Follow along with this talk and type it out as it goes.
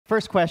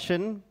first question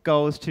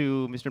goes to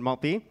Mr.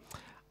 Maltby.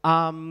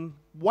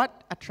 What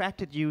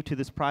attracted you to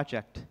this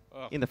project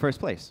in the first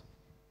place?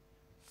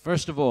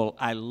 First of all,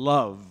 I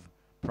love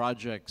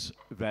projects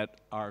that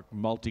are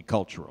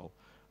multicultural.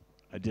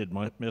 I did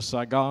Miss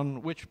Saigon,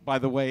 which, by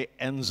the way,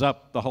 ends up,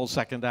 the whole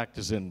second act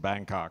is in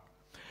Bangkok.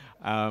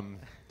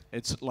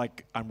 It's like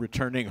I'm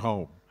returning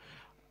home.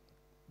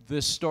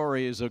 This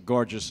story is a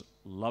gorgeous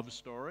love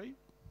story,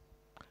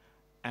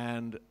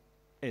 and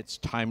it's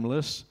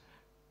timeless.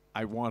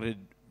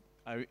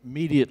 I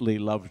immediately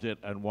loved it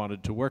and wanted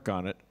to work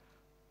on it.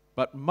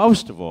 But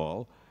most of all,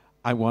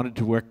 I wanted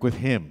to work with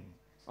him.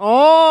 โอ้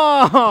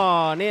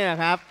เนี่ย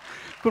ครับ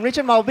คุณริช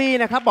าร์ด มัลบี้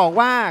นะครับบอก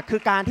ว่าคื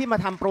อการที่มา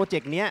ทำโปรเจ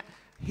กต์นี้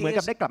เหมือน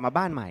กับได้กลับมา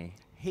บ้านใหม่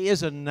He is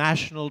a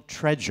national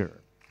treasure.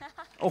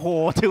 โอ้โห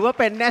ถือว่า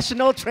เป็น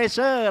national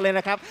treasure เลย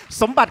นะครับ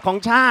สมบัติของ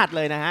ชาติเ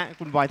ลยนะฮะ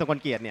คุณบอยทกล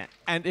เกียรติเนี่ย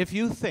And if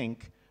you think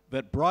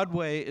that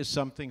Broadway is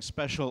something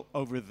special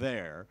over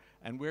there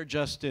and we're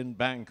just in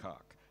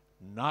Bangkok,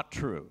 not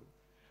true.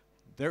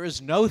 There is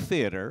no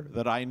theater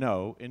that I know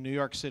in New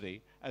York City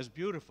as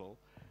beautiful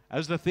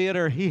as the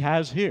theater he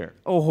has here.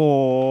 โอ้โห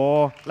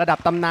ระดับ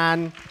ตำนาน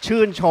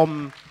ชื่นชม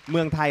เมื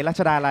องไทยรั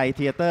ชดาลัยเ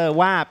ธียเตอร์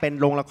ว่าเป็น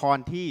โรงละคร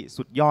ที่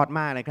สุดยอดม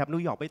ากนะครับนิ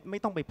วยอร์กไม่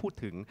ต้องไปพูด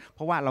ถึงเพ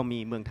ราะว่าเรามี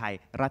เมืองไทย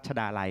รัช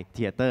ดาลัยเ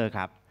ธียเตอร์ค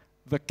รับ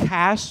The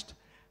cast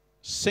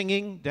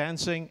singing,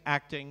 dancing,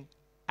 acting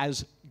as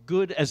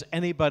good as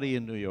anybody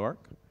in New York.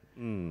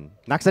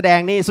 นักแสดง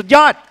นี่สุดย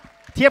อด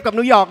เทียบกับ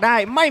นิวยอร์กได้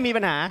ไม่มี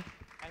ปัญหา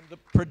And the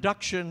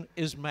production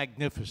is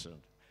magnificent.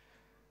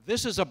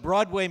 This is a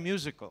Broadway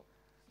musical.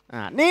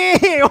 นี่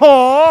โอ้โห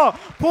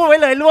พูดไว้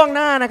เลยล่วงห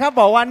น้านะครับ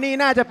บอกว่านี่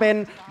น่าจะเป็น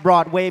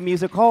Broadway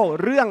musical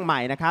เรื่องใหม่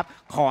นะครับ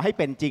ขอให้เ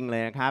ป็นจริงเล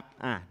ยนะครับ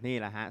นี่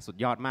แหละฮะสุด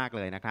ยอดมากเ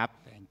ลยนะครับ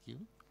Thank you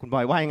คุณบ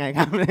อยว่ายังไงค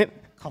รับ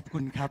ขอบคุ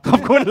ณครับขอ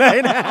บคุณเลย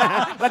นะ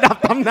ระดับ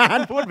ตำนาน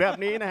พูดแบบ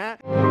นี้นะฮะ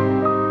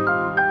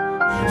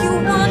You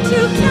want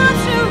to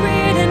capture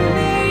it and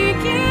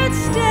make it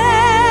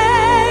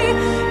stay.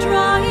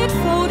 Draw it,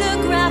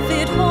 photograph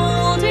it,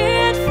 hold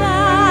it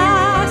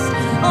fast,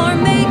 or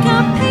make a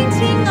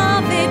painting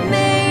of it,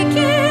 make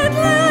it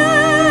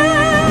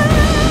last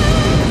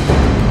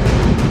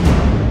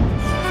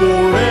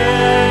forevermore.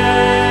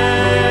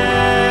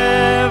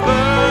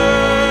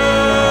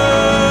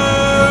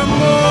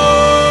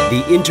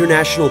 The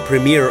international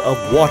premiere of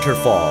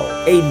Waterfall,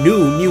 a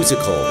new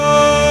musical.